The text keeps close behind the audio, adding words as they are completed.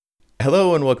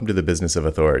Hello and welcome to the Business of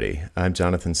Authority. I'm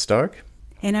Jonathan Stark.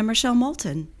 And I'm Rochelle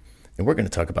Moulton. And we're going to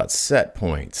talk about set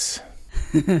points.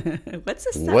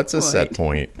 What's a set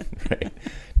point? Right.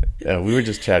 We were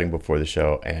just chatting before the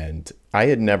show, and I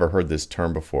had never heard this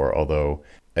term before, although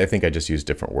I think I just used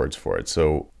different words for it.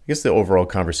 So I guess the overall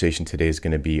conversation today is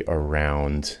going to be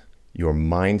around your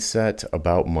mindset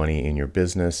about money in your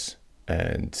business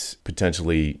and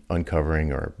potentially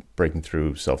uncovering or breaking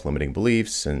through self-limiting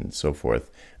beliefs and so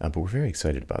forth. But we're very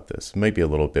excited about this. It might be a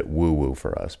little bit woo-woo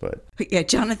for us, but... Yeah,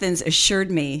 Jonathan's assured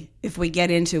me if we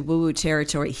get into woo-woo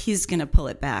territory, he's going to pull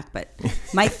it back. But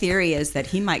my theory is that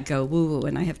he might go woo-woo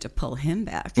and I have to pull him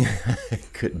back.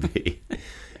 It could be.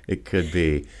 It could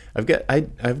be. I've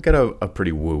got a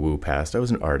pretty woo-woo past. I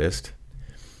was an artist.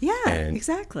 Yeah,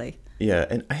 exactly. Yeah,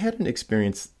 and I had an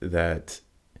experience that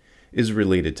is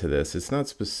related to this. It's not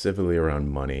specifically around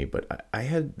money, but I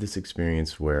had this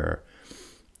experience where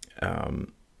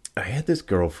I had this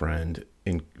girlfriend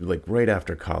in right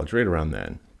after college, right around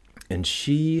then, and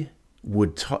she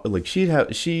would talk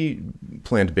she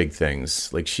planned big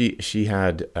things. Like she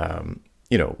had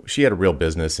she had a real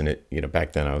business, and it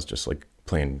back then I was just like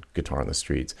playing guitar on the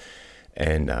streets,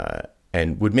 and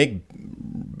would make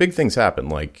big things happen,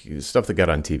 like stuff that got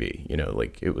on TV.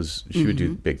 She would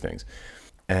do big things.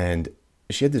 And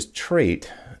she had this trait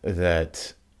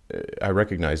that I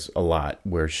recognize a lot,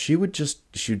 where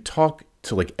she'd talk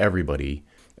to like everybody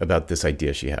about this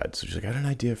idea she had. So she's like, I had an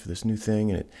idea for this new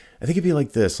thing, and I think it'd be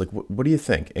like this. Like, what do you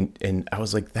think? And I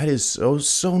was like, that is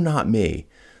so not me.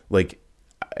 Like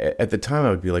at the time, I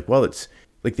would be like, well, it's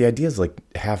like the idea is like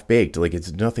half baked. Like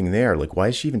it's nothing there. Like, why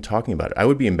is she even talking about it? I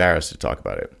would be embarrassed to talk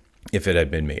about it. If it had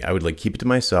been me, I would like keep it to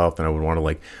myself, and I would want to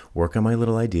like work on my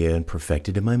little idea and perfect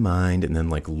it in my mind, and then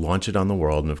like launch it on the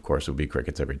world. And of course, it would be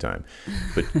crickets every time.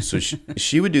 But so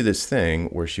she would do this thing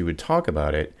where she would talk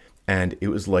about it, and it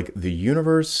was like the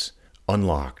universe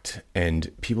unlocked, and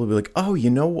people would be like, "Oh, you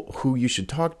know who you should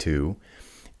talk to,"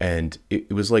 and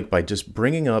it was like by just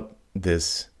bringing up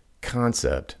this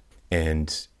concept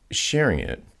and sharing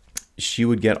it, she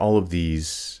would get all of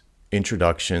these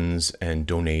introductions and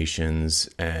donations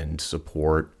and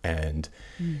support, and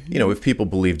if people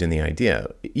believed in the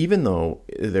idea, even though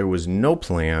there was no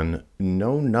plan,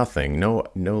 nothing,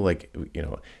 no like,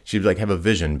 she'd like have a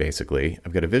vision. Basically,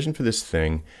 I've got a vision for this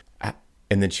thing,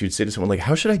 and then she would say to someone like,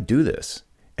 how should I do this?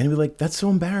 And it'd be like, that's so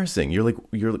embarrassing. You're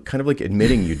kind of like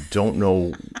admitting you don't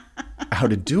know how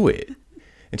to do it.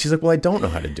 And she's like, well, I don't know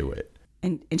how to do it.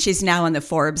 And she's now on the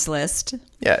Forbes list.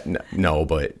 Yeah, no,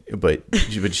 but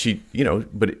she,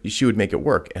 but she would make it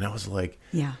work. And I was like,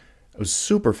 yeah, I was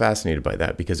super fascinated by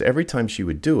that, because every time she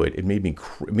would do it, it made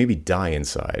me die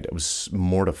inside. I was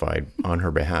mortified on her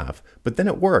behalf. But then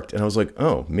it worked, and I was like,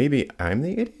 oh, maybe I'm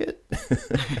the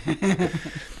idiot.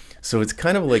 So it's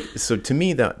kind of like, so to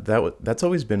me that's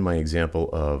always been my example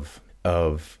of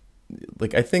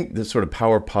like, I think the sort of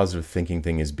power positive thinking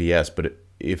thing is BS, but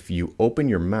if you open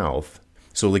your mouth.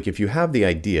 So like if you have the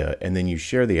idea and then you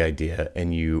share the idea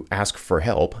and you ask for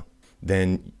help,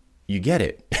 then you get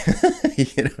it.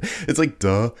 It's like,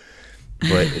 duh.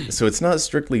 But so it's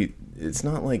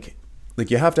not like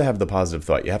you have to have the positive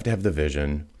thought. You have to have the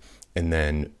vision, and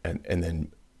then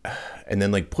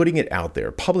like putting it out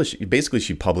there. Basically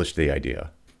she published the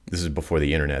idea. This is before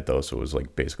the internet though, so it was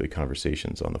like basically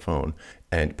conversations on the phone,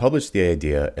 and published the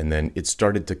idea, and then it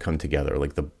started to come together.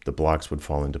 Like the blocks would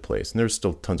fall into place, and there's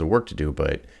still tons of work to do,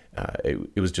 but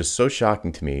it was just so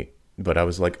shocking to me. But I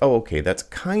was like, oh, okay, that's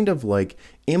kind of like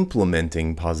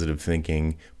implementing positive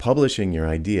thinking, publishing your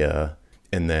idea,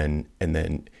 and then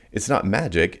it's not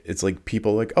magic. It's like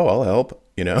people like, oh, I'll help.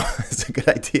 It's a good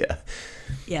idea.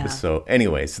 Yeah. So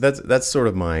anyway, so that's sort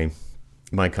of my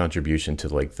contribution to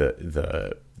like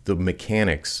the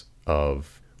mechanics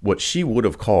of what she would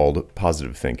have called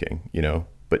positive thinking,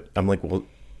 But I'm like, well,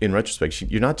 in retrospect,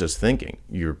 you're not just thinking,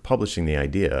 you're publishing the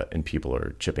idea, and people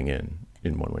are chipping in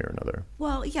one way or another.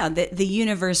 Well, yeah, the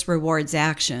universe rewards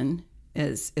action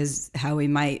is how we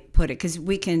might put it, because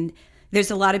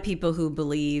there's a lot of people who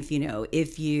believe,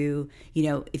 if you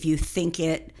think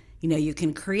it, you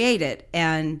can create it.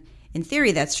 And in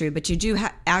theory, that's true, but you do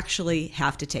actually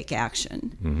have to take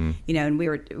action. Mm-hmm. And we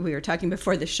were talking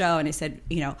before the show, and I said,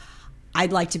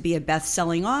 I'd like to be a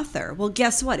best-selling author. Well,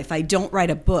 guess what? If I don't write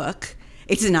a book,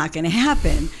 it's not going to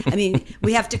happen. I mean,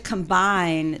 we have to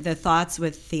combine the thoughts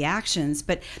with the actions.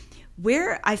 But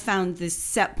where I found this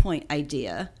set point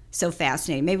idea so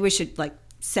fascinating, maybe we should like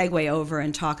segue over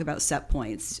and talk about set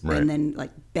points, right, and then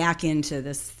like back into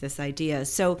this idea.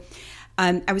 So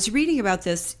I was reading about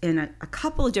this in a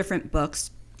couple of different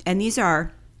books, and these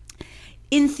are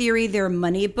in theory, they're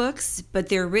money books, but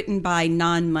they're written by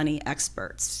non-money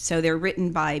experts. So they're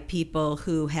written by people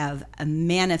who have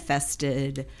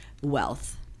manifested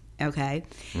wealth. Okay.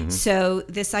 So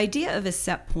this idea of a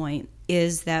set point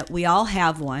is that we all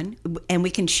have one, and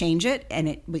we can change it,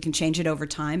 and we can change it over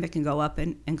time. It can go up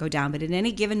and go down. But at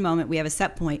any given moment, we have a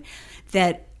set point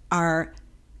that our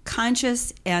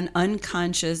conscious and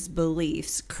unconscious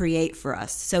beliefs create for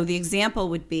us. So the example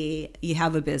would be, you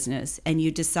have a business and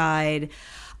you decide,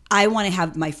 I want to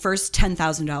have my first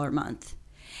 $10,000 month.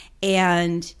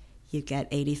 And you get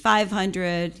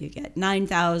 8,500, you get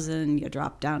 9,000, you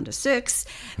drop down to 6,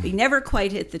 but you never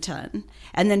quite hit the 10.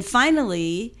 And then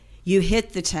finally you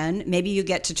hit the 10, maybe you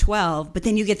get to 12, but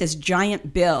then you get this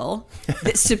giant bill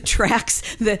that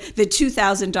subtracts the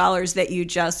 $2,000 that you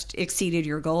just exceeded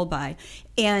your goal by.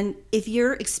 And if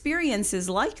your experience is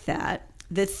like that,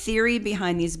 the theory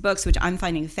behind these books, which I'm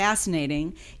finding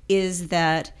fascinating, is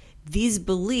that these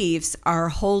beliefs are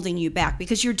holding you back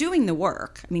because you're doing the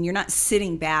work. I mean, you're not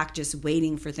sitting back just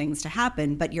waiting for things to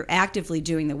happen, but you're actively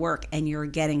doing the work and you're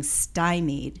getting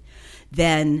stymied.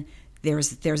 Then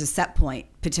there's a set point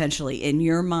potentially in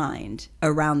your mind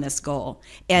around this goal.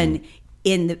 And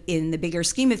in the bigger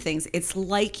scheme of things, it's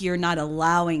like you're not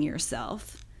allowing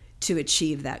yourself to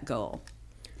achieve that goal.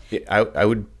 I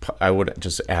would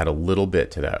just add a little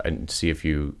bit to that and see if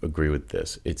you agree with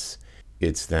this. It's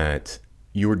that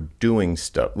you're doing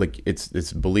stuff, like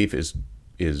this belief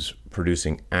is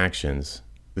producing actions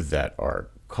that are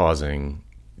causing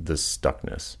the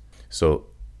stuckness. So,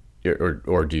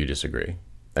 or do you disagree?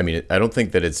 I mean, I don't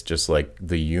think that it's just like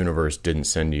the universe didn't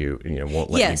send you,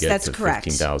 won't let you get to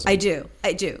 15,000. I do.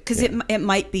 Because it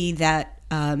might be that,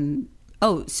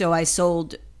 so I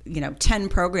sold, 10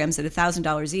 programs at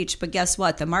 $1,000 each, but guess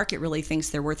what? The market really thinks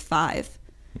they're worth 5.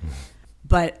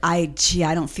 But I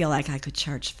don't feel like I could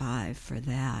charge 5 for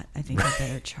that. I think I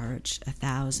better charge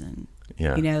 1,000.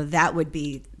 Yeah. That would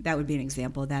be an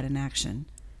example of that in action.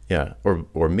 Yeah.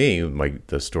 Or me,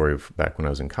 the story of back when I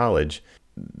was in college,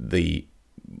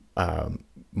 I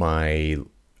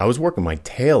was working my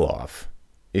tail off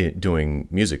doing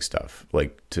music stuff. I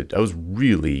was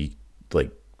really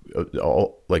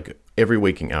every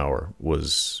waking hour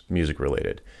was music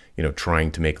related,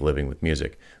 trying to make a living with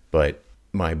music. But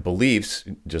my beliefs,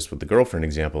 just with the girlfriend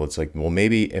example, it's like, well,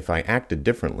 maybe if I acted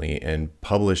differently and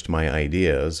published my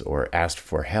ideas or asked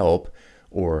for help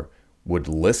or would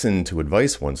listen to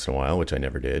advice once in a while, which I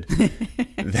never did,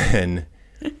 then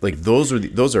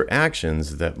those are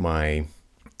actions that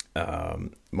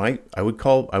I would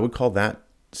call that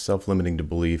self-limiting to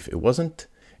belief. It wasn't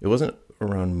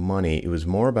around money. It was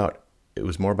more about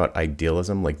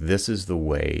idealism. Like, this is the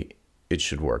way it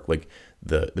should work. Like,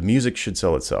 the music should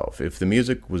sell itself. If the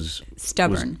music was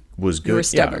stubborn, was good, you were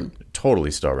stubborn. Yeah,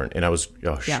 totally stubborn. And I was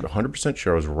 100%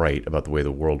 sure I was right about the way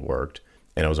the world worked,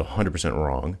 and I was 100%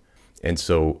 wrong. And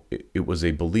so it was a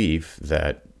belief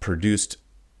that produced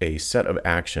a set of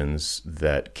actions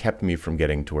that kept me from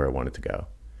getting to where I wanted to go.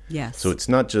 Yes. So it's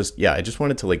not just, I just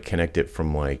wanted to connect it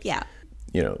from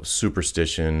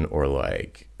superstition or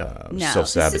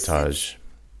self-sabotage.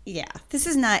 This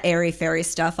is not airy-fairy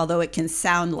stuff, although it can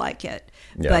sound like it.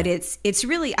 Yeah. But it's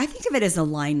really, I think of it as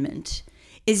alignment.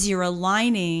 Is you're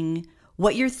aligning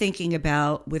what you're thinking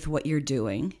about with what you're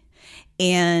doing,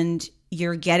 and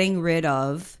you're getting rid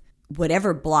of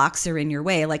whatever blocks are in your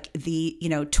way. Like the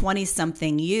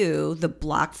 20-something you, the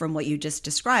block from what you just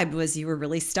described was you were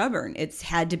really stubborn. It's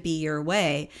had to be your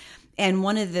way. And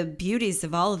one of the beauties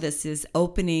of all of this is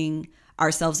opening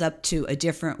ourselves up to a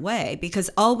different way, because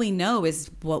all we know is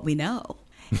what we know.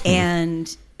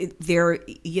 And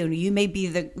you may be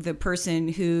the person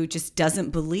who just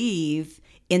doesn't believe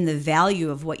in the value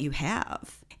of what you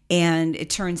have. And it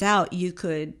turns out you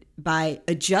could, by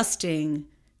adjusting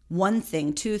one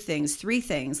thing, 2 things, 3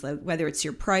 things, like whether it's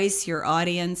your price, your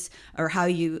audience, or how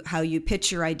you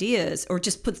pitch your ideas, or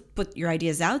just put your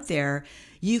ideas out there,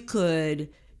 you could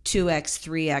 2x,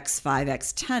 3x,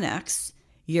 5x, 10x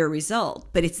your result.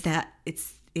 But it's that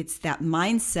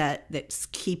mindset that's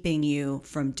keeping you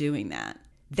from doing that.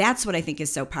 That's what I think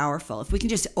is so powerful. If we can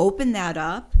just open that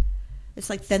up, it's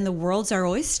like then the world's our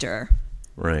oyster.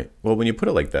 Right. Well, when you put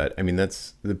it like that, I mean,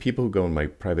 that's the people who go in my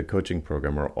private coaching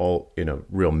program are all in a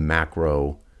real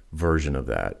macro version of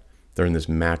that. They're in this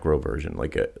macro version,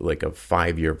 like a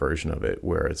 5-year version of it,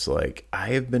 where it's like, I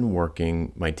have been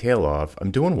working my tail off.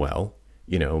 I'm doing well,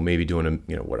 maybe doing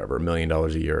 $1 million a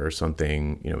year or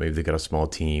something. Maybe they got a small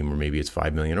team, or maybe it's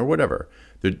 5 million or whatever.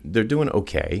 They're doing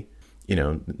okay.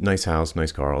 Nice house,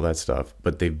 nice car, all that stuff.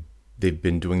 But they've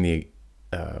been doing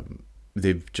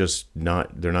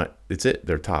it's it.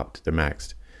 They're topped. They're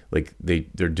maxed. Like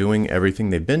they're doing everything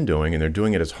they've been doing, and they're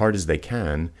doing it as hard as they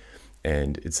can.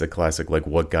 And it's a classic, like,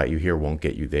 what got you here won't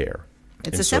get you there.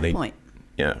 It's a set point.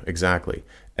 Yeah, exactly.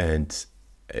 And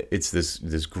it's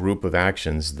this group of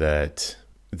actions that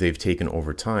they've taken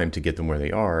over time to get them where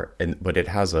they are. But it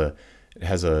has a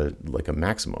like a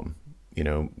maximum.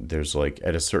 There's like,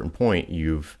 at a certain point,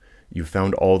 you've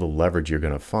found all the leverage you're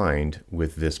going to find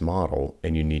with this model,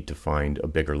 and you need to find a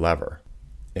bigger lever.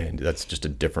 And that's just a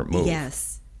different move.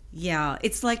 Yes. Yeah.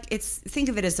 Think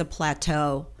of it as a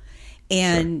plateau.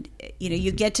 And, sure.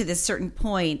 You get to this certain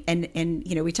point and,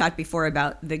 we talked before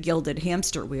about the gilded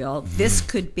hamster wheel. Mm-hmm. This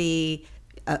could be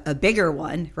a bigger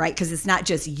one, right? Because it's not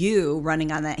just you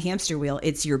running on that hamster wheel.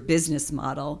 It's your business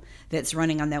model that's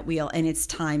running on that wheel. And it's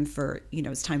time for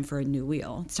a new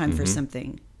wheel. It's time mm-hmm. for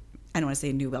something. I don't want to say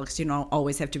a new wheel because you don't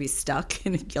always have to be stuck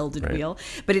in a gilded right. wheel,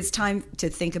 but it's time to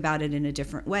think about it in a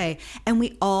different way. And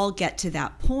we all get to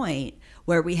that point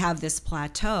where we have this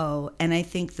plateau. And I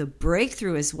think the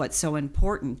breakthrough is what's so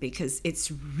important, because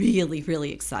it's really,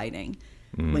 really exciting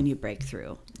when you break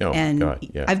through. Oh, and God,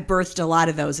 yeah. I've birthed a lot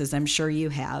of those, as I'm sure you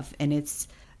have. And it's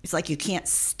like you can't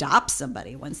stop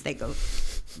somebody once they go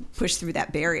push through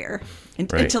that barrier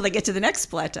until they get to the next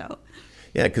plateau.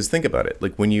 Yeah, because think about it.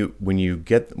 Like when you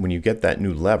get that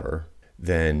new lever,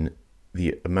 then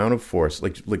the amount of force,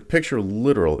 like picture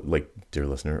dear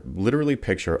listener, literally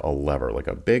picture a lever, like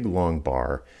a big long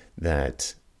bar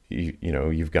that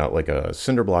you've got like a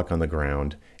cinder block on the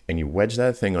ground, and you wedge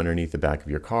that thing underneath the back of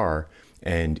your car,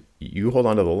 and you hold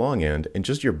onto the long end, and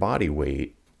just your body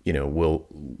weight, will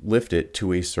lift it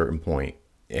to a certain point,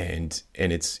 and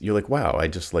you're like, wow, I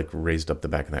just like raised up the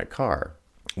back of that car.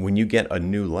 When you get a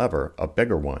new lever, a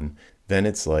bigger one, then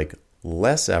it's like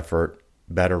less effort,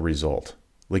 better result.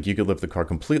 Like you could lift the car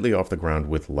completely off the ground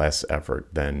with less effort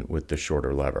than with the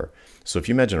shorter lever. So if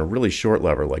you imagine a really short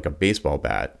lever, like a baseball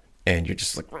bat, and you're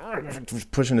just like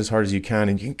pushing as hard as you can,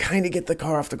 and you can kind of get the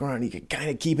car off the ground, you can kind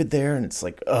of keep it there, and it's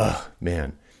like, oh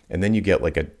man. And then you get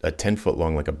like a 10-foot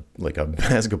long, like a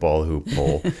basketball hoop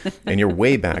pole, and you're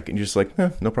way back, and you're just like,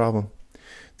 no problem.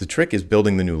 The trick is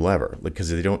building the new lever, because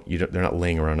they're not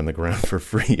laying around on the ground for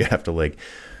free. You have to like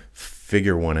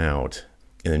figure one out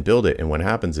and then build it. And what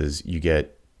happens is you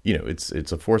get,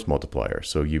 it's a force multiplier.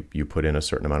 So you put in a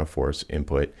certain amount of force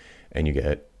input, and you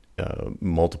get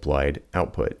multiplied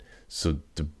output. So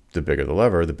the bigger the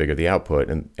lever, the bigger the output,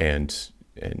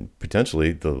 and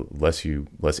potentially the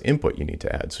less input you need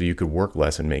to add. So you could work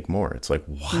less and make more. It's like,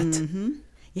 what? Mm-hmm.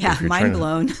 Yeah, mind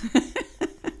blown.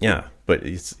 Yeah, but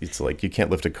it's like you can't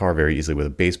lift a car very easily with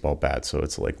a baseball bat, so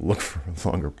it's like look for a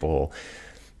longer pole.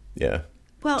 Yeah.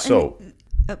 Well, so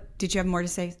did you have more to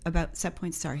say about set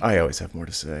points? Sorry. I always have more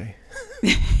to say.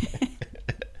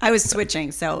 I was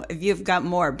switching, so if you've got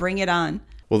more, bring it on.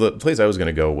 Well, the place I was going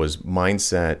to go was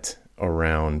mindset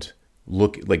around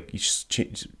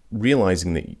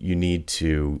realizing that you need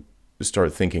to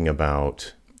start thinking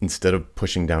about, instead of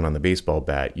pushing down on the baseball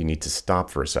bat, you need to stop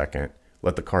for a second,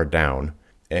 let the car down,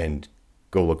 and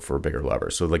go look for a bigger lever.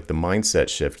 So like the mindset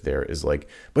shift there is like,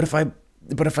 but if I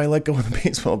let go of the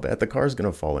baseball bat, the car's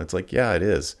going to fall. And it's like, yeah, it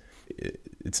is.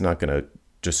 It's not going to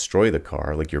destroy the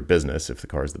car, like your business, if the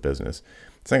car is the business.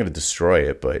 It's not going to destroy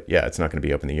it, but yeah, it's not going to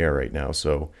be up in the air right now.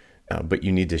 So, but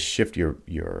you need to shift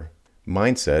your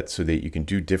mindset so that you can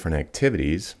do different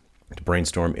activities to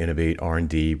brainstorm, innovate,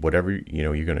 R&D, whatever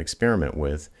you're going to experiment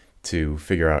with to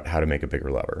figure out how to make a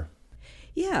bigger lever.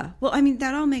 Yeah, well, I mean,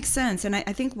 that all makes sense, and I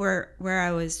think where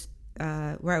I was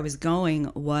going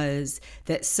was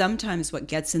that sometimes what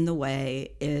gets in the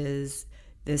way is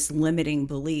this limiting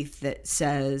belief that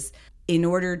says, in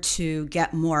order to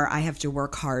get more, I have to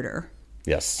work harder.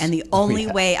 Yes, and the only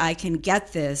way I can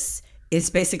get this is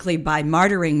basically by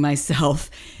martyring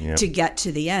myself to get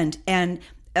to the end. And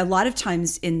a lot of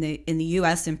times in the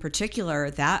U.S. in particular,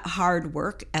 that hard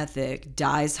work ethic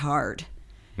dies hard.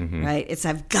 Mm-hmm. Right? It's,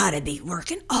 I've got to be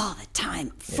working all the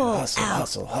time, full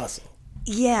hustle.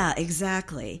 Yeah,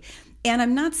 exactly. And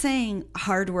I'm not saying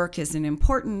hard work isn't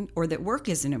important or that work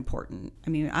isn't important. I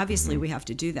mean, obviously we have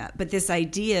to do that. But this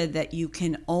idea that you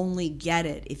can only get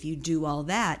it if you do all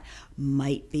that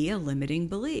might be a limiting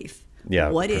belief. Yeah,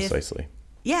 precisely.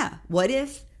 What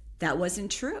if that wasn't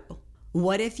true?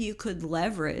 What if you could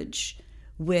leverage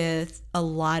with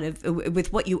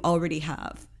with what you already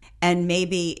have? And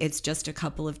maybe it's just a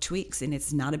couple of tweaks, and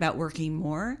it's not about working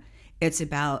more. It's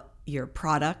about your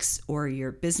products or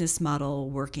your business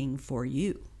model working for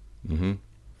you. Mm-hmm.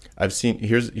 I've seen,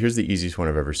 here's the easiest one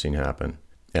I've ever seen happen.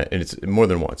 And it's more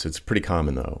than once. It's pretty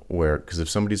common though, because if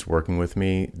somebody's working with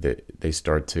me, they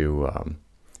start to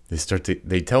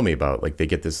they tell me about, like, they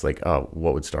get this, like, oh,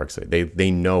 what would Stark say?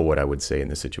 They know what I would say in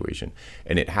this situation.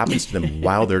 And it happens to them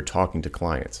while they're talking to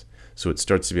clients. So it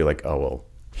starts to be like, oh, well,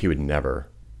 he would never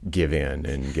give in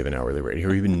and give an hourly rate,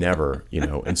 or he would never,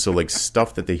 And so, like,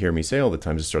 stuff that they hear me say all the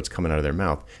time just starts coming out of their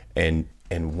mouth. And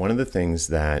one of the things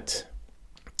that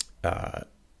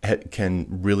can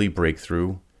really break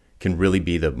through, can really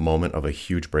be the moment of a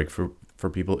huge breakthrough for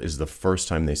people, is the first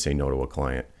time they say no to a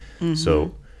client. Mm-hmm.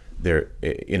 So they're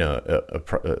in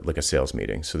like a sales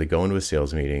meeting. So they go into a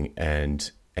sales meeting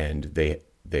and they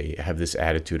have this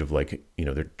attitude of, like,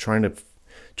 they're trying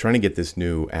to get this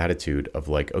new attitude of,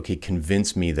 like, okay,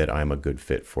 convince me that I'm a good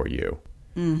fit for you.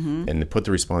 Mm-hmm. And they put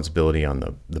the responsibility on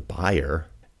the buyer.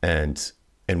 And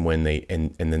when they,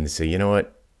 and then they say, you know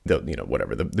what, they'll,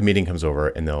 whatever, the meeting comes over,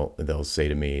 and they'll say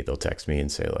to me, they'll text me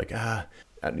and say, like,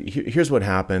 here's what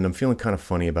happened. I'm feeling kind of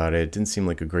funny about it. It didn't seem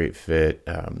like a great fit.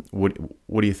 What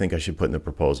do you think I should put in the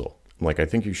proposal? I'm like, I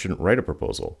think you shouldn't write a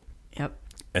proposal. Yep.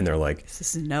 And they're like,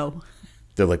 this is no.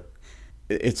 They're like,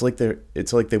 it's like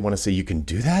they want to say, you can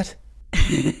do that?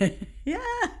 Yeah.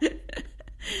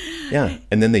 Yeah.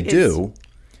 And then they do.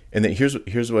 And then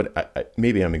here's what,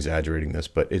 maybe I'm exaggerating this,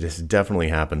 but it has definitely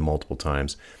happened multiple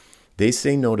times. They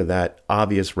say no to that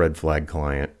obvious red flag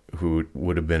client who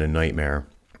would have been a nightmare.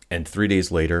 And 3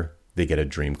 days later, they get a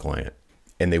dream client.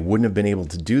 And they wouldn't have been able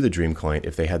to do the dream client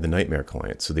if they had the nightmare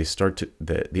client. So they start to,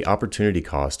 the opportunity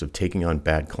cost of taking on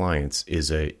bad clients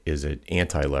is an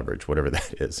anti-leverage, whatever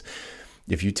that is.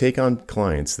 If you take on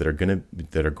clients that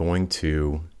are going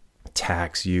to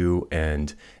tax you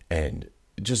and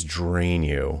just drain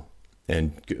you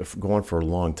and go on for a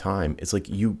long time, it's like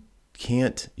you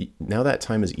can't, now that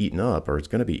time is eaten up, or it's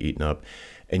going to be eaten up,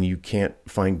 and you can't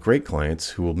find great clients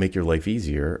who will make your life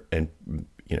easier and,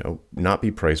 not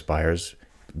be price buyers,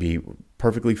 be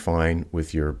perfectly fine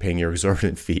with your paying your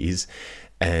exorbitant fees,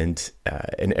 and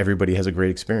everybody has a great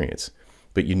experience.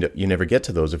 But you never get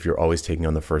to those if you're always taking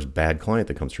on the first bad client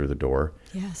that comes through the door.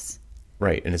 Yes.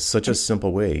 Right. And it's such a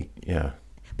simple way. Yeah.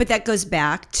 But that goes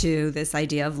back to this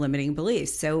idea of limiting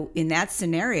beliefs. So in that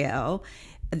scenario,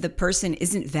 the person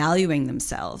isn't valuing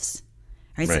themselves.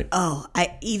 Right? Right. So,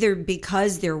 either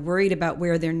because they're worried about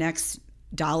where their next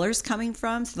dollar's coming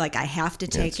from, so like, I have to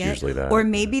take it. Usually that. Or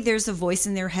maybe there's a voice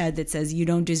in their head that says, you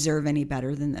don't deserve any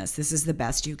better than this. This is the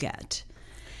best you get.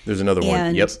 There's another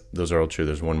one. Yep, those are all true.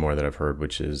 There's one more that I've heard,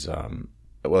 which is,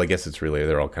 well, I guess it's related.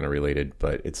 They're all kind of related,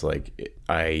 but it's like,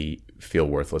 I feel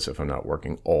worthless if I'm not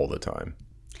working all the time.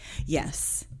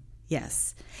 Yes.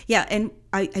 Yeah, and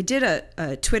I did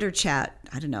a Twitter chat,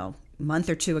 I don't know, a month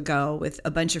or two ago with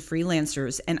a bunch of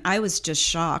freelancers, and I was just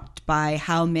shocked by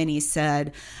how many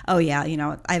said, oh yeah,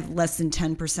 I have less than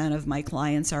 10% of my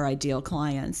clients are ideal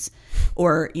clients,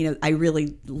 or, I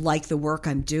really like the work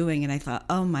I'm doing. And I thought,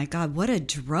 oh my God, what a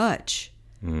drudge.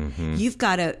 Mm-hmm. You've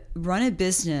got to run a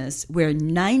business where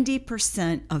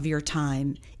 90% of your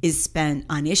time is spent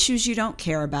on issues you don't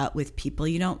care about with people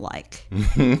you don't like.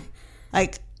 Mm-hmm.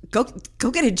 Like, go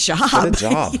get a job. Get a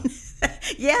job.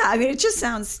 Yeah, it just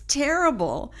sounds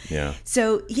terrible. Yeah.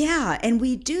 So, yeah, and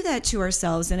we do that to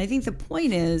ourselves. And I think the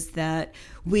point is that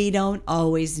we don't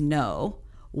always know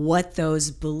what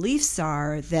those beliefs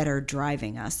are that are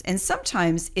driving us. And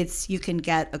sometimes you can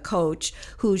get a coach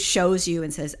who shows you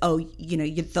and says, oh,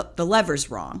 the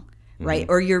lever's wrong, right?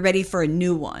 Mm-hmm. Or you're ready for a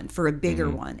new one, for a bigger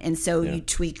mm-hmm. one. And so you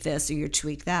tweak this or you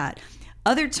tweak that.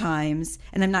 Other times,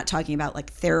 and I'm not talking about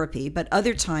like therapy, but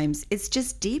other times it's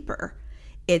just deeper.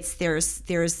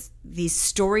 There's these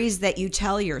stories that you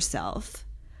tell yourself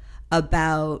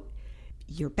about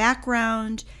your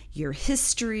background, your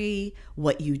history,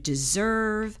 what you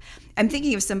deserve. I'm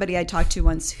thinking of somebody I talked to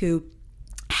once who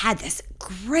had this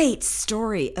great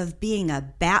story of being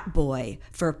a bat boy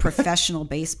for a professional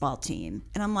baseball team.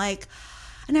 And I'm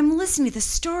listening to the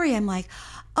story. I'm like,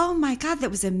 oh my God,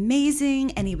 that was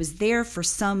amazing. And he was there for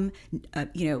some,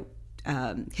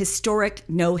 historic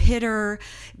no-hitter.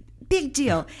 Big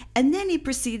deal. And then he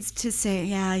proceeds to say,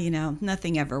 yeah,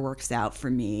 nothing ever works out for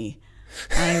me.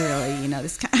 I really,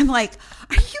 this kind. I'm like,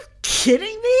 are you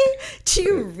kidding me? Do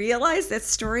you realize that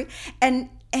story? And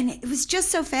it was just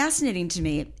so fascinating to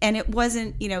me. And it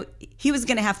wasn't, he was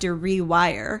going to have to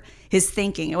rewire his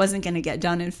thinking. It wasn't going to get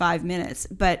done in 5 minutes.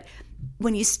 But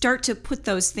when you start to put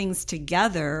those things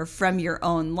together from your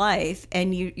own life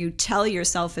and you tell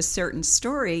yourself a certain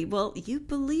story, well, you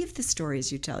believe the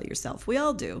stories you tell yourself. We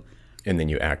all do. And then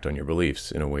you act on your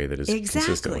beliefs in a way that is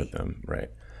consistent with them. Right.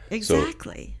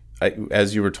 Exactly.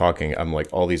 as you were talking, I'm like,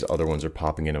 all these other ones are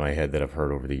popping into my head that I've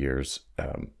heard over the years.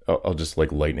 I'll just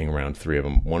like lightning around three of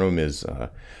them. One of them is,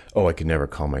 I could never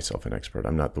call myself an expert.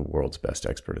 I'm not the world's best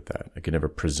expert at that. I could never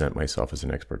present myself as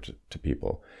an expert to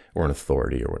people or an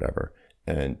authority or whatever.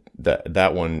 And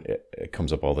that one, it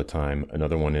comes up all the time.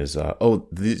 Another one is,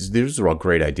 these are all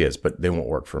great ideas, but they won't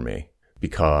work for me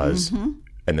because,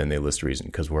 and then they list a reason,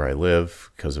 because where I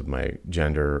live, because of my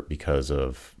gender, because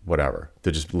of whatever.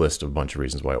 They just list a bunch of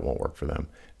reasons why it won't work for them.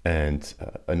 And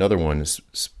another one is,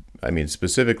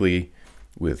 specifically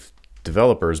with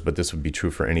developers, but this would be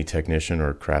true for any technician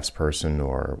or craftsperson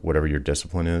or whatever your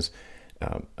discipline is.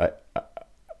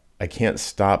 I can't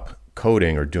stop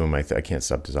coding or doing I can't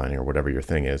stop designing or whatever your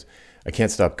thing is. I can't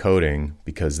stop coding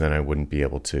because then I wouldn't be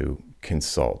able to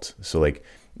consult. So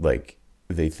like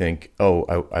they think,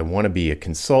 I want to be a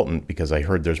consultant because I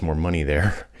heard there's more money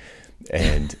there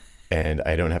and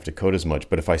I don't have to code as much.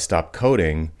 But if I stop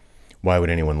coding, why would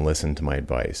anyone listen to my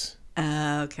advice?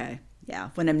 Okay. Yeah.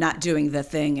 When I'm not doing the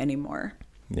thing anymore.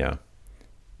 Yeah.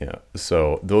 Yeah.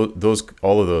 So those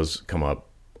all of those come up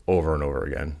over and over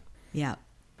again. Yeah.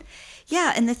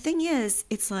 Yeah, and the thing is,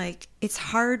 it's like, it's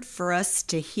hard for us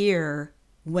to hear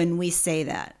when we say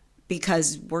that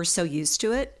because we're so used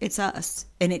to it. It's us.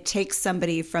 And it takes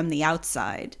somebody from the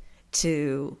outside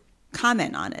to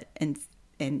comment on it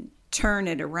and turn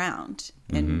it around.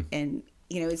 And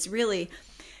it's really,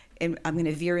 and I'm going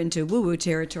to veer into woo-woo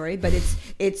territory, but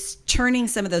it's turning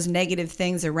some of those negative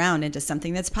things around into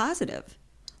something that's positive.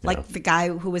 Like the guy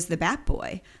who was the bat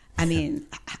boy. I mean,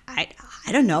 I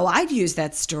don't know. I'd use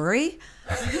that story.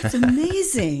 That's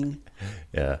amazing.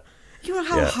 Yeah. You know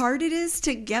how hard it is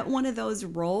to get one of those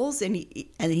roles, and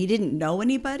he didn't know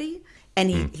anybody, and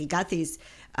he got these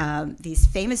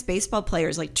famous baseball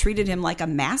players like treated him like a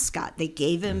mascot. They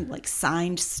gave him like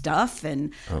signed stuff,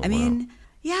 and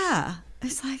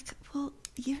it's like, well,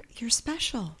 you're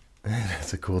special.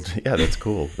 That's a cool. Yeah, that's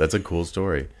cool. That's a cool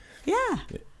story. Yeah.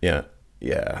 Yeah.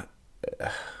 Yeah.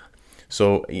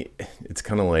 So it's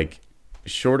kind of like,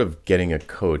 short of getting a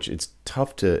coach, it's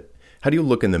tough to, how do you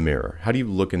look in the mirror? How do you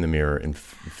look in the mirror and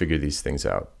figure these things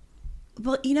out?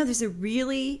 Well, there's a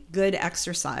really good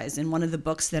exercise in one of the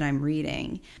books that I'm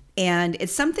reading. And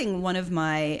it's something one of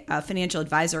my financial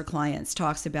advisor clients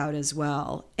talks about as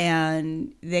well.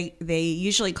 And they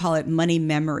usually call it money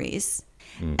memories.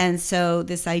 And so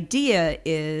this idea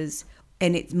is,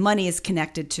 and money is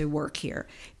connected to work here.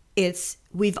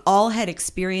 We've all had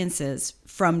experiences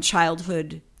from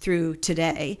childhood through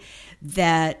today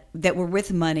that were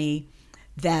with money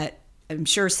that I'm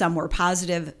sure some were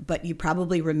positive, but you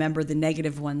probably remember the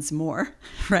negative ones more,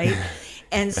 right?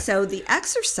 And so the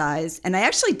exercise, and I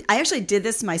actually did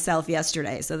this myself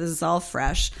yesterday, so this is all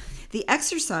fresh. The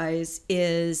exercise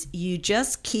is you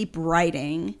just keep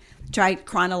writing, try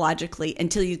chronologically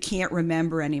until you can't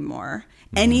remember anymore.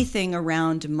 Anything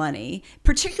around money,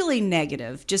 particularly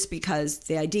negative, just because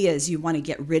the idea is you want to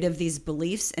get rid of these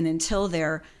beliefs, and until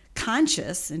they're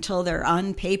conscious, until they're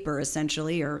on paper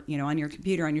essentially, or on your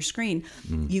computer, on your screen,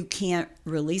 you can't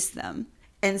release them.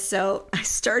 And so I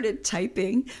started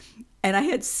typing, and I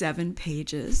had 7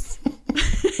 pages.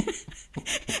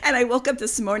 And I woke up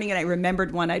this morning and I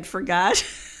remembered one I'd forgot.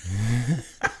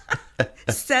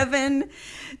 7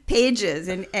 pages.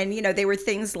 And they were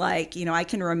things like, I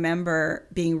can remember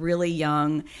being really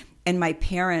young and my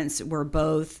parents were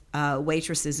both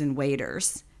waitresses and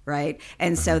waiters, right?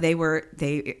 And so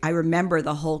I remember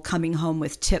the whole coming home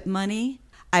with tip money.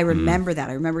 I remember that.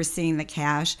 I remember seeing the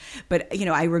cash, but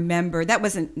I remember that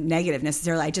wasn't negative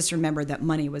necessarily. I just remember that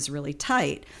money was really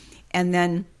tight. And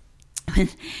then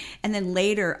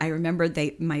later I remember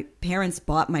my parents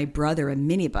bought my brother a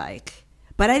mini bike.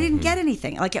 But I didn't get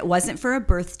anything. Like, it wasn't for a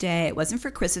birthday. It wasn't for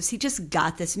Christmas. He just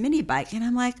got this mini bike. And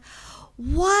I'm like,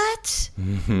 what?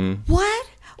 What?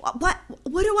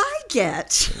 What do I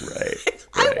get? Right.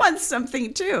 I want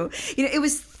something too. It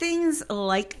was things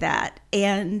like that.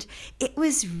 And it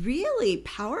was really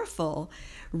powerful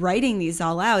writing these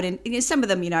all out. And some of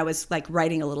them, I was like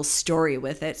writing a little story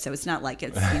with it. So it's not like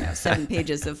it's, 7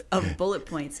 pages of bullet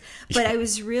points. But I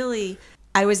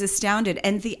was astounded.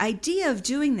 And the idea of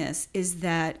doing this is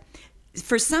that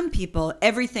for some people,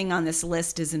 everything on this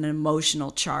list is an emotional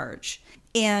charge.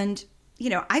 And,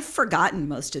 I've forgotten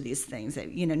most of these things,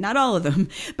 not all of them,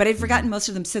 but I've forgotten most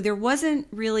of them. So there wasn't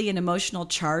really an emotional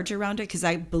charge around it because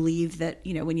I believe that,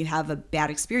 when you have a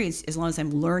bad experience, as long as I'm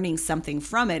learning something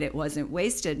from it, it wasn't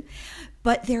wasted.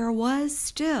 But there was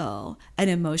still an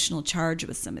emotional charge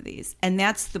with some of these. And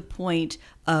that's the point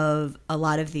of a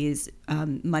lot of these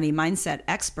money mindset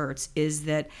experts, is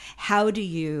that how do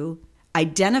you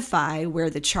identify where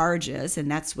the charge is, and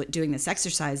that's what doing this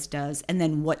exercise does, and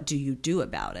then what do you do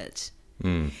about it?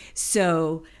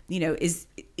 So,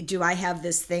 do I have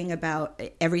this thing about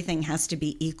everything has to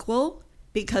be equal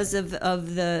because of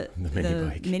the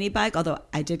mini bike? Although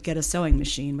I did get a sewing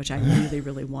machine, which I really,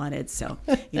 really wanted. So,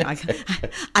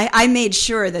 I made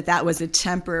sure that was a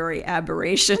temporary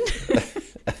aberration.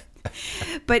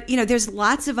 But, there's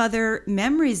lots of other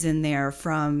memories in there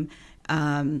from,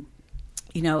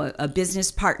 a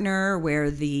business partner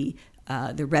where the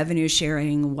revenue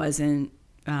sharing wasn't,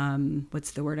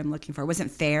 what's the word I'm looking for?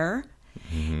 Wasn't fair.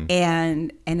 Mm-hmm.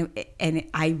 And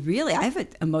I have an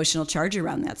emotional charge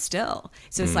around that still.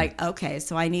 So it's like, okay,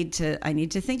 so I need to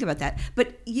think about that.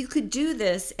 But you could do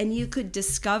this and you could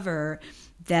discover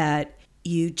that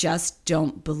you just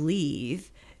don't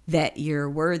believe that you're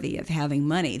worthy of having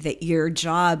money, that your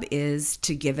job is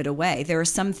to give it away. There are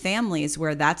some families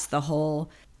where that's the whole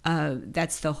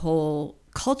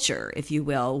culture, if you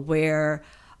will, where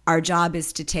our job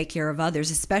is to take care of others,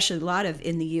 especially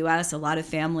in the U.S., a lot of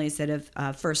families that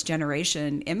have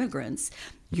first-generation immigrants,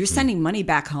 you're sending money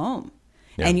back home.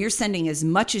 Yeah. And you're sending as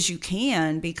much as you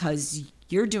can because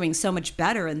you're doing so much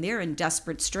better and they're in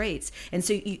desperate straits. And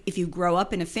so if you grow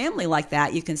up in a family like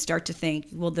that, you can start to think,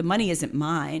 well, the money isn't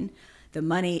mine. The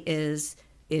money is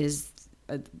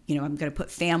I'm going to put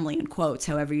family in quotes,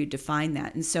 however you define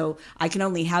that. And so I can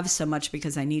only have so much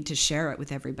because I need to share it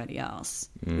with everybody else,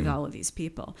 with all of these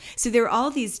people. So there are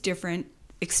all these different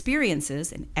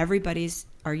experiences, and everybody's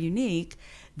are unique,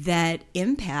 that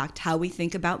impact how we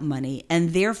think about money and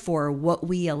therefore what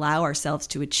we allow ourselves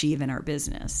to achieve in our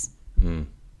business.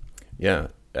 Yeah,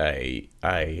 I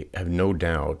have no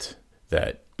doubt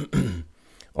that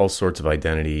all sorts of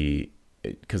identity,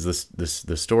 because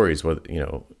the stories,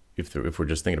 if we're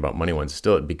just thinking about money ones,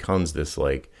 still it becomes this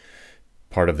like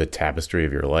part of the tapestry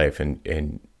of your life,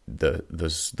 and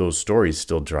those stories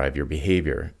still drive your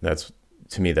behavior. That's,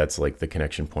 to me, that's like the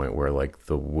connection point where like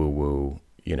the woo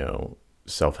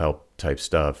self-help type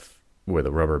stuff, where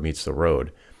the rubber meets the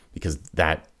road, because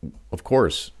that, of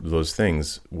course, those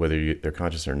things, whether they're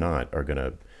conscious or not, are going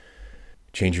to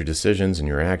change your decisions and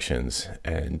your actions.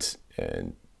 And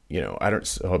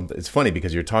it's funny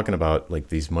because you're talking about like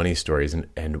these money stories,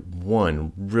 and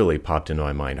one really popped into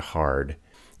my mind hard,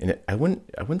 and I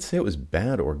wouldn't say it was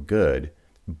bad or good,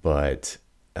 but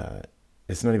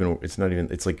it's not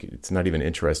even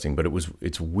interesting, but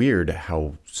it's weird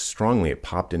how strongly it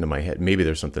popped into my head. Maybe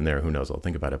there's something there, who knows? I'll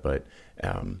think about it, but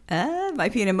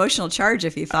might be an emotional charge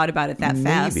if you thought about it that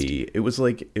fast. Maybe it was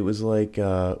like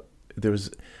there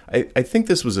was, I think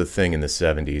this was a thing in the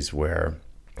 70s where,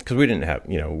 because we didn't have,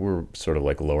 we're sort of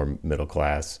like a lower middle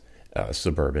class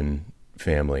suburban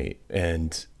family,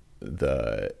 and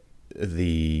the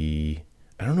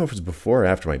I don't know if it was before or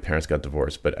after my parents got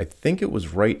divorced, but I think it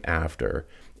was right after.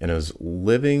 And I was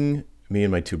living, me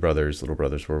and my little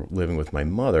brothers were living with my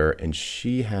mother, and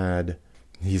she had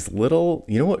these little,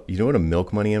 you know what a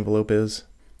milk money envelope is?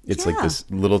 It's like this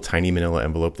little tiny manila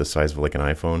envelope the size of like an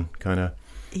iPhone, kind of.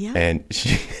 Yeah. And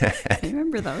I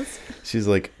remember those. She's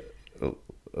like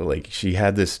she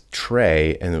had this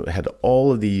tray, and it had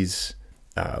all of these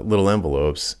little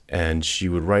envelopes, and she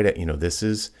would write it,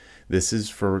 this is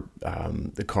for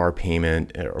the car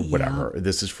payment or whatever. Yeah.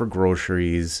 This is for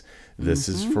groceries. This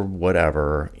is for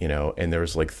whatever, and there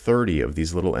was like 30 of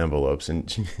these little envelopes. And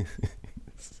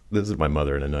this is my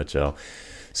mother in a nutshell.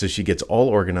 So she gets all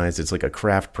organized. It's like a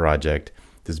craft project,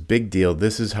 this big deal.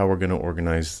 This is how we're going to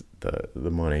organize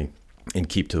the money and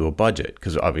keep to a budget.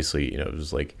 Because obviously, it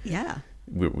was like,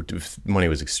 money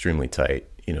was extremely tight.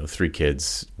 3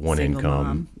 kids, 1 Single income,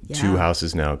 mom. Yeah. 2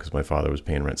 houses now because my father was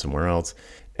paying rent somewhere else.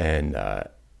 And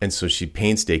so she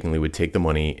painstakingly would take the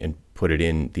money and put it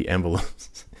in the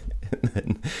envelopes.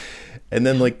 and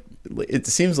then like, it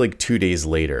seems like 2 days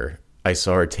later, I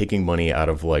saw her taking money out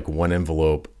of like one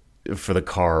envelope for the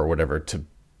car or whatever to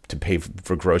pay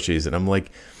for groceries. And I'm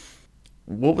like,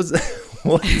 what's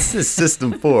this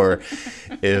system for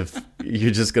if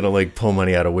you're just going to like pull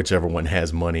money out of whichever one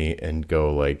has money and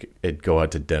go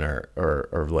out to dinner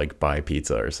or like buy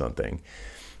pizza or something?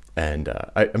 And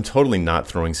I'm totally not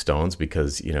throwing stones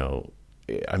because,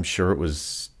 I'm sure it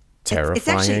was terrifying. It's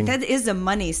actually, that is a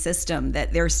money system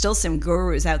that there are still some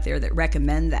gurus out there that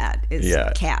recommend that is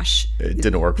cash. It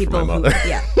didn't work for my mother.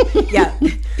 Yeah.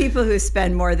 People who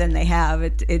spend more than they have,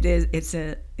 it's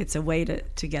a way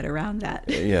to get around that.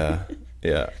 Yeah.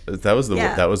 That was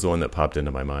the one that popped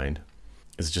into my mind.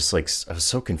 It's just like, I was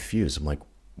so confused. I'm like,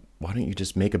 why don't you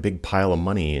just make a big pile of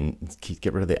money and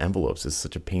get rid of the envelopes? It's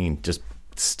such a pain. Just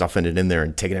stuffing it in there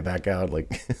and taking it back out,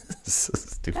 like so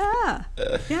stupid.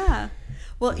 Yeah.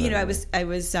 Well, I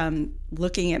was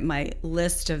looking at my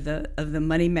list of the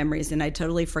money memories, and I'd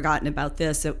totally forgotten about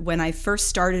this. When I first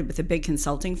started with a big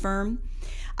consulting firm,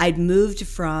 I'd moved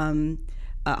from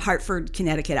Hartford,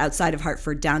 Connecticut, outside of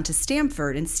Hartford, down to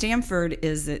Stamford. And Stamford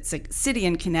it's a city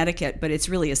in Connecticut, but it's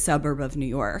really a suburb of New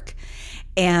York.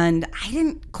 And I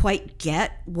didn't quite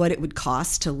get what it would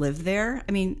cost to live there.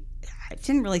 I mean, I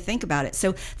didn't really think about it.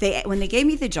 So when they gave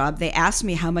me the job, they asked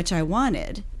me how much I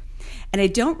wanted. And I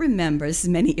don't remember, this is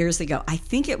many years ago, I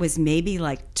think it was maybe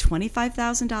like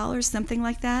 $25,000, something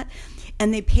like that.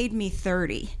 And they paid me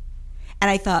 $30,000. And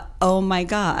I thought, oh my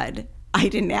God, I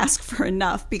didn't ask for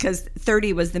enough, because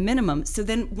 30 was the minimum. So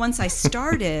then once I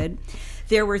started,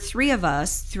 there were three of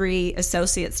us, three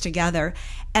associates together,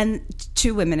 and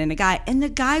two women and a guy. And the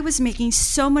guy was making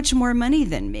so much more money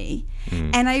than me.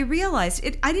 And I realized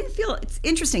I didn't feel, it's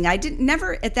interesting. I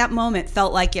never at that moment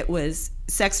felt like it was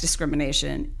sex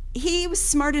discrimination. He was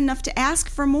smart enough to ask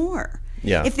for more.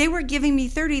 Yeah. If they were giving me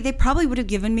 30, they probably would have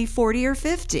given me 40 or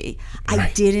 50. Right. I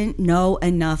didn't know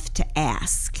enough to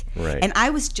ask. Right. And I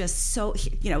was just so,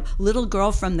 little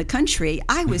girl from the country.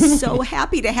 I was so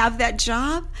happy to have that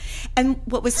job. And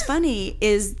what was funny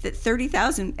is that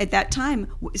 30,000 at that time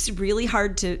was really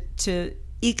hard to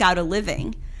eke out a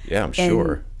living. Yeah, I'm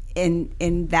sure.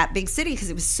 In that big city, because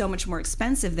it was so much more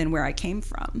expensive than where I came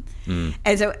from.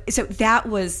 And so that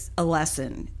was a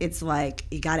lesson. It's like,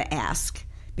 you got to ask.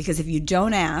 Because if you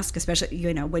don't ask,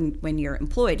 especially when you're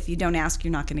employed, if you don't ask,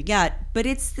 you're not going to get. But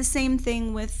it's the same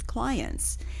thing with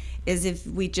clients. Is if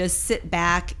we just sit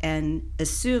back and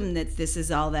assume that this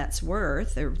is all that's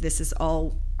worth, or this is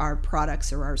all our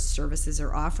products or our services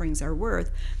or offerings are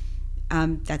worth,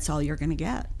 that's all you're going to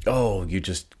get. Oh, you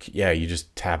just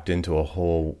tapped into a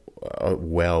whole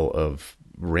well of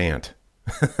rant.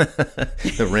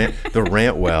 the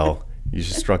rant well. You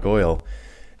just struck oil.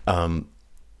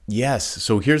 Yes.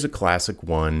 So here's a classic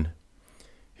one.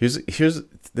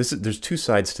 There's two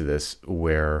sides to this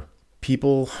where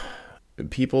people.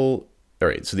 All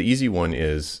right. So the easy one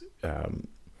is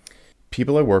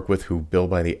people I work with who bill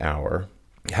by the hour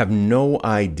have no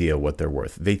idea what they're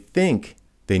worth. They think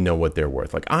they know what they're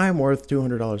worth. Like, I'm worth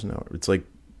 $200 an hour. It's like,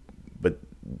 but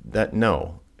that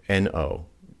N-O,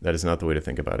 that is not the way to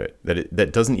think about it.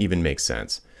 That doesn't even make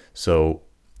sense. So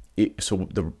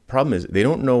the problem is they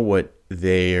don't know what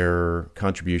their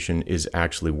contribution is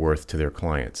actually worth to their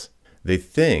clients. They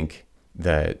think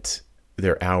that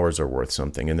their hours are worth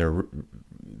something, and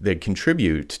they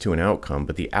contribute to an outcome,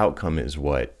 but the outcome is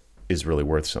what is really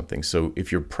worth something. So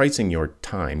if you're pricing your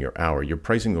time, your hour, you're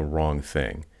pricing the wrong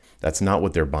thing. That's not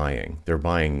what they're buying. They're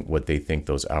buying what they think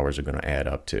those hours are going to add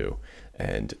up to,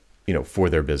 and for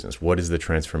their business. What is the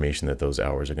transformation that those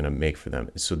hours are going to make for them?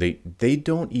 So they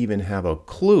don't even have a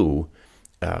clue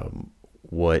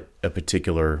what a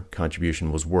particular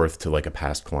contribution was worth to like a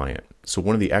past client. So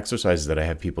one of the exercises that I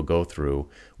have people go through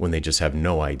when they just have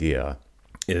no idea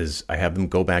is I have them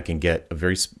go back and get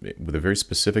with a very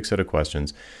specific set of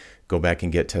questions, go back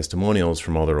and get testimonials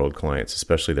from all their old clients,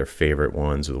 especially their favorite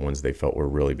ones or the ones they felt were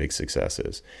really big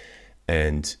successes.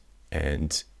 And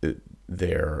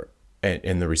the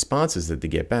responses that they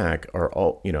get back are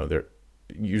all, they're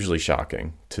usually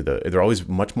shocking they're always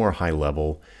much more high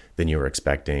level than you were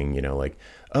expecting, like,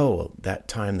 oh, that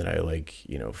time that I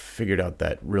figured out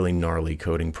that really gnarly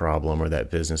coding problem or that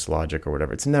business logic or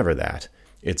whatever. It's never that.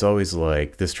 It's always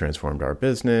like, this transformed our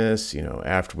business.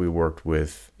 After we worked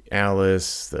with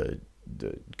Alice, the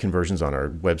conversions on our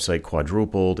website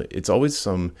quadrupled. It's always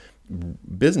some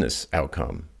business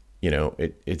outcome.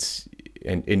 It's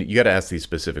and you got to ask these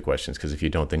specific questions, because if you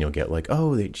don't, then you'll get like,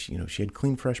 oh, she had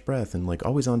clean, fresh breath and like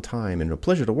always on time and a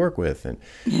pleasure to work with, and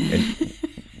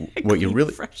what you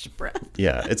really fresh breath.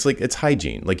 Yeah, it's like, it's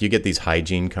hygiene. Like, you get these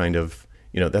hygiene kind of,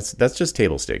 that's just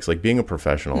table stakes. Like, being a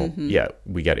professional, yeah,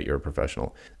 we get it. You're a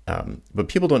professional, but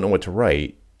people don't know what to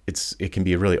write. It can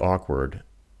be really awkward.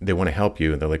 They want to help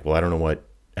you, and they're like, well, I don't know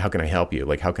how can I help you?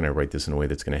 Like, how can I write this in a way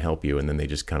that's going to help you? And then they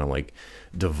just kind of like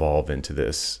devolve into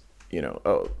this,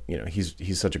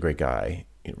 he's such a great guy.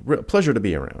 Pleasure to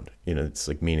be around. It's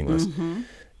like meaningless.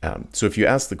 So if you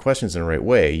ask the questions in the right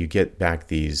way, you get back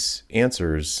these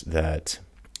answers that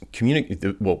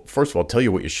communicate. Well, first of all, tell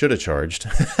you what you should have charged.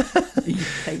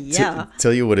 Yeah.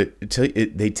 Tell you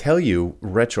they tell you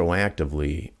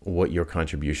retroactively what your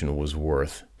contribution was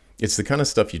worth. It's the kind of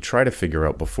stuff you try to figure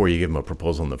out before you give them a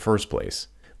proposal in the first place.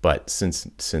 But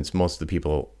since most of the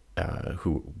people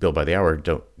who bill by the hour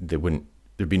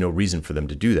there'd be no reason for them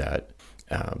to do that.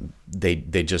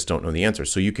 They just don't know the answer.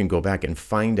 So you can go back and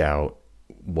find out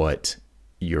what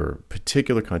your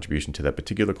particular contribution to that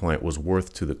particular client was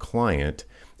worth to the client,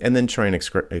 and then try and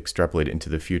extrapolate it into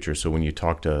the future. So when you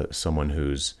talk to someone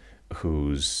who's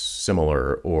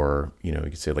similar, or you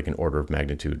could say like an order of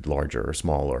magnitude larger or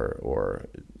smaller, or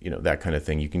that kind of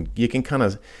thing, you can kind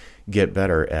of get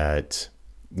better at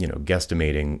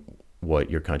guesstimating what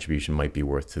your contribution might be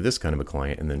worth to this kind of a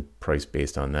client, and then price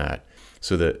based on that.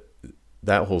 So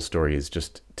that whole story is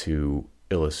just to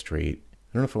illustrate,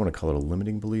 I don't know if I want to call it a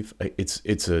limiting belief. It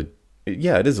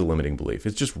is a limiting belief.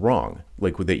 It's just wrong.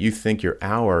 Like that you think your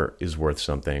hour is worth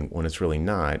something when it's really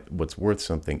not. What's worth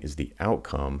something is the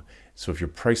outcome. So if you're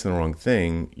pricing the wrong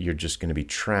thing, you're just going to be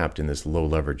trapped in this low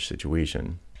leverage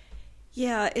situation.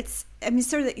 Yeah,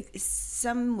 sort of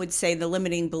some would say the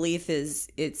limiting belief is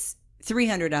it's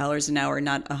 $300 an hour,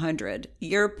 not $100.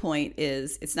 Your point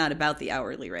is it's not about the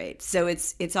hourly rate. So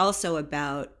it's also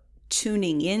about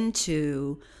tuning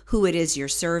into who it is you're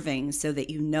serving so that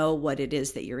you know what it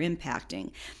is that you're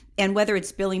impacting. And whether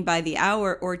it's billing by the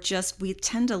hour or just we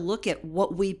tend to look at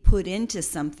what we put into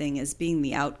something as being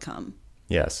the outcome.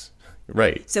 Yes,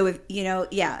 right. So if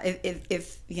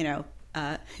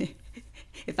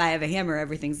if I have a hammer,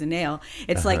 everything's a nail.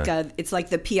 It's like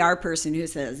the PR person who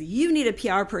says, you need a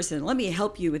PR person. Let me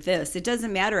help you with this. It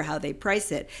doesn't matter how they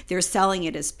price it. They're selling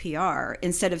it as PR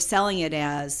instead of selling it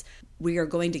as we are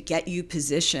going to get you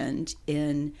positioned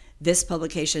in this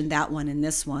publication, that one, and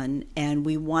this one, and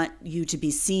we want you to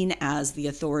be seen as the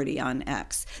authority on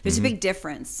X. There's a big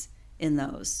difference in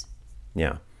those.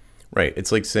 Yeah, right.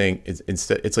 It's like saying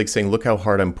look how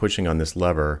hard I'm pushing on this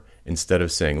lever, instead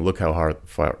of saying look how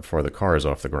far the car is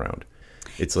off the ground.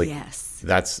 It's like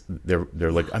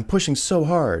they're like, I'm pushing so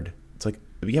hard. It's like,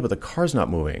 yeah, but the car's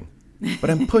not moving. But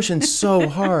I'm pushing so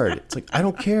hard. It's like, I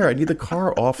don't care. I need the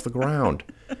car off the ground.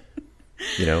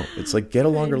 It's like, get a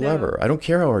longer lever. I don't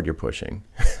care how hard you're pushing.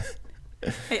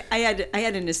 I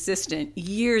had an assistant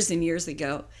years and years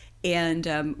ago,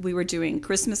 and we were doing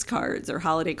Christmas cards or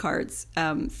holiday cards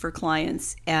for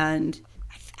clients, and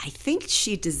I think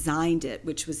she designed it,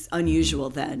 which was unusual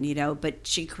then, but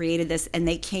she created this, and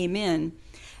they came in,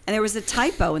 and there was a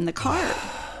typo in the card,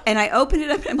 and I opened it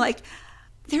up, and I'm like,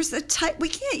 there's a typo. We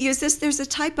can't use this. There's a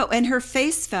typo, and her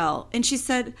face fell, and she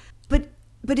said, but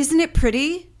isn't it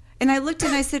pretty? And I looked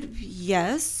and I said,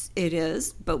 yes, it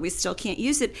is, but we still can't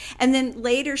use it. And then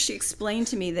later she explained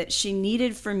to me that she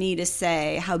needed for me to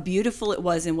say how beautiful it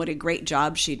was and what a great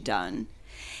job she'd done.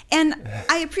 And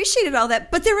I appreciated all that,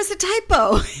 but there was a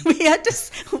typo. We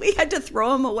had to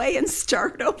throw them away and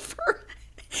start over.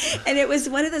 And it was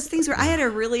one of those things where I had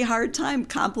a really hard time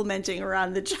complimenting her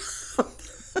on the job.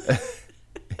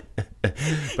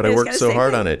 But I worked so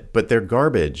hard on it. But they're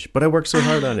garbage. But I worked so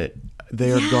hard on it.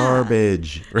 They are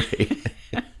garbage, right?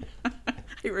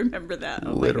 I remember that.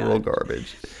 Oh, literal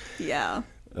garbage. Yeah.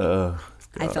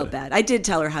 I felt bad. I did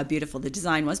tell her how beautiful the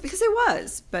design was because it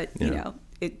was, but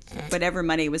whatever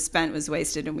money was spent was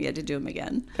wasted, and we had to do them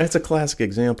again. That's a classic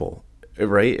example,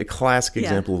 right? A classic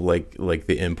example of like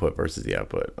the input versus the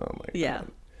output. Oh my God. Yeah,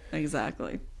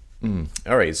 exactly.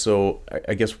 All right, so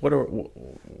I guess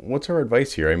what's our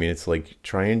advice here? I mean, it's like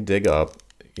try and dig up,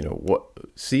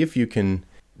 see if you can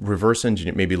reverse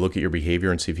engineer, maybe look at your behavior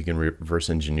and see if you can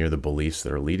reverse engineer the beliefs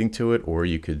that are leading to it, or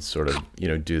you could sort of,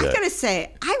 do that. I gotta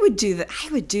say, I would do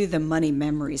the money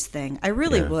memories thing. I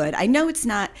really would. I know it's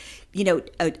not,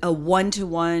 a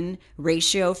one-to-one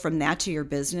ratio from that to your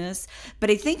business, but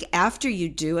I think after you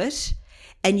do it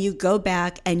and you go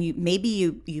back and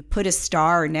you put a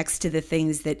star next to the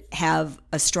things that have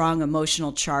a strong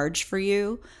emotional charge for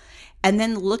you, and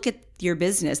then look at your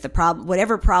business, the problem,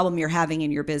 whatever problem you're having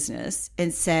in your business,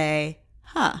 and say,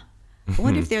 I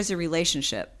wonder if there's a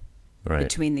relationship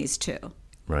between these two.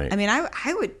 Right. I mean,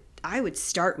 I would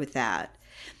start with that,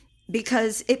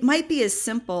 because it might be as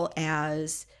simple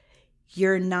as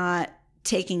you're not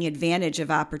taking advantage of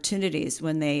opportunities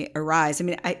when they arise. I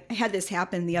mean, I had this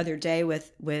happen the other day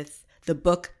with the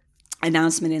book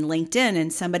announcement in LinkedIn,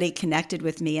 and somebody connected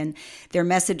with me, and their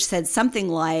message said something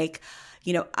like,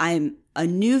 I'm a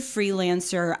new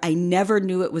freelancer. I never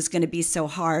knew it was going to be so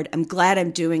hard. I'm glad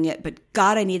I'm doing it, but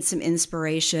God, I need some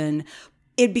inspiration.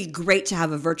 It'd be great to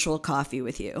have a virtual coffee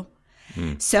with you.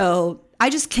 So I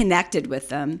just connected with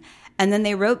them. And then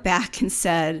they wrote back and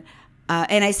said,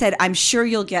 and I said, I'm sure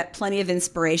you'll get plenty of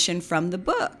inspiration from the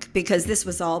book, because this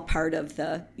was all part of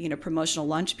the, promotional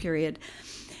launch period.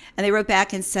 And they wrote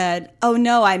back and said, oh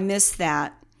no, I missed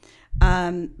that.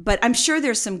 But I'm sure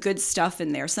there's some good stuff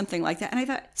in there, something like that. And I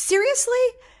thought, seriously?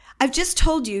 I've just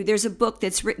told you there's a book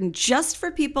that's written just for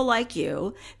people like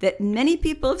you, that many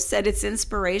people have said it's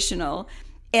inspirational,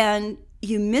 and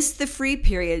you missed the free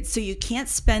period, so you can't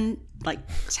spend like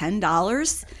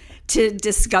 $10 to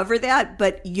discover that,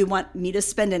 but you want me to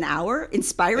spend an hour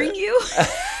inspiring you?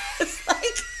 It's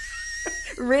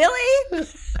like, really?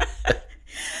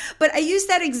 But I use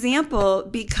that example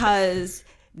because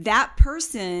that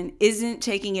person isn't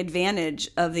taking advantage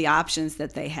of the options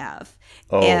that they have.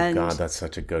 Oh, God, that's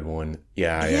such a good one.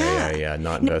 Yeah.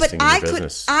 Not investing in your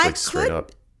business. Straight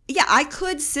up. Yeah, I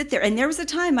could sit there, and there was a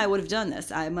time I would have done this,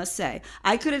 I must say.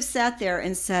 I could have sat there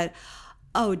and said,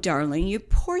 oh, darling, you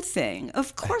poor thing.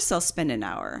 Of course I'll spend an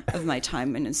hour of my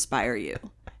time and inspire you.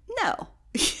 No.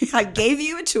 I gave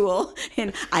you a tool,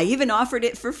 and I even offered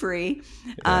it for free.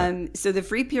 So the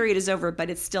free period is over, but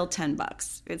it's still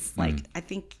 $10. It's like, I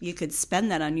think you could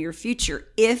spend that on your future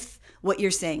if what you're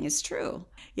saying is true.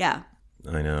 Yeah.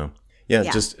 I know.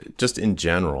 Yeah. Just in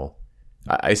general.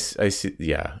 I see.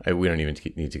 Yeah, we don't even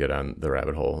need to go down the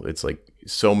rabbit hole. It's like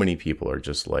so many people are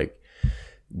just like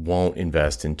won't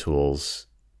invest in tools.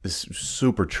 This is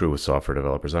super true with software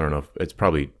developers. I don't know if it's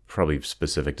probably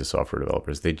specific to software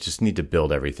developers. They just need to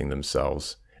build everything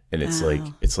themselves, and it's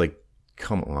like,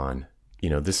 come on,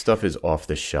 this stuff is off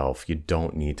the shelf. You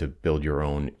don't need to build your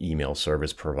own email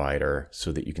service provider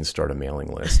so that you can start a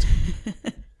mailing list.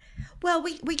 Well,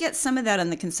 we get some of that on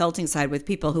the consulting side with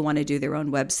people who want to do their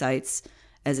own websites,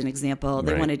 as an example.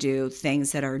 They want to do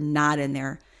things that are not in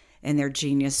their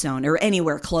genius zone or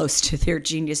anywhere close to their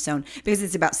genius zone because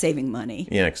it's about saving money.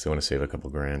 Yeah, because they want to save a couple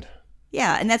grand.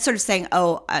 Yeah, and that's sort of saying,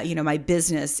 my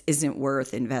business isn't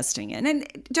worth investing in. And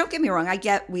don't get me wrong, I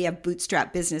get we have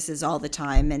bootstrap businesses all the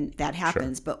time, and that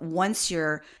happens. Sure. But once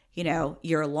you're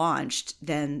launched,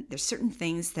 then there's certain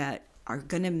things that are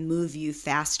going to move you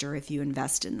faster if you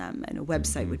invest in them. And a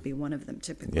website would be one of them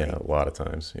typically. Yeah, a lot of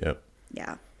times. Yep.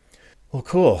 Yeah. Well,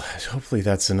 cool. Hopefully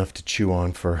that's enough to chew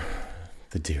on for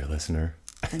the dear listener.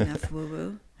 Enough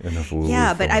woo-woo. Enough woo-woo.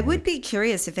 Yeah, but I would be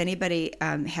curious if anybody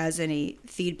has any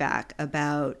feedback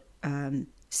about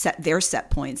their set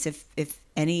points. If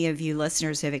any of you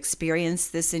listeners have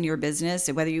experienced this in your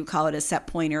business, whether you call it a set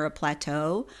point or a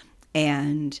plateau,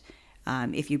 and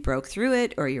if you broke through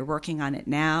it or you're working on it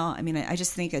now. I mean, I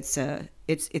just think it's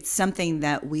something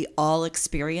that we all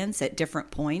experience at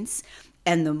different points.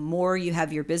 And the more you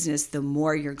have your business, the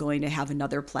more you're going to have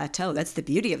another plateau. That's the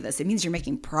beauty of this. It means you're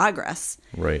making progress.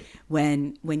 Right.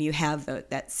 When you have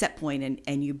that set point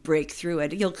and you break through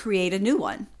it, you'll create a new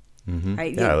one. Mm-hmm.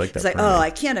 Right? Yeah, I like that. It's like,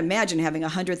 I can't imagine having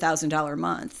 $100,000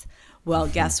 month. Well,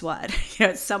 guess what?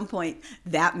 At some point,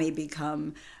 that may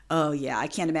become, I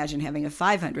can't imagine having a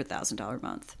 $500,000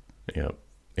 month. Yep,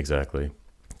 exactly.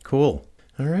 Cool.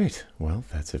 All right. Well,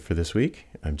 that's it for this week.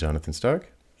 I'm Jonathan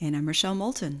Stark. And I'm Rochelle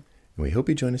Moulton. And we hope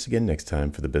you join us again next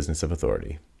time for The Business of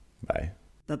Authority. Bye.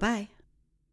 Bye-bye.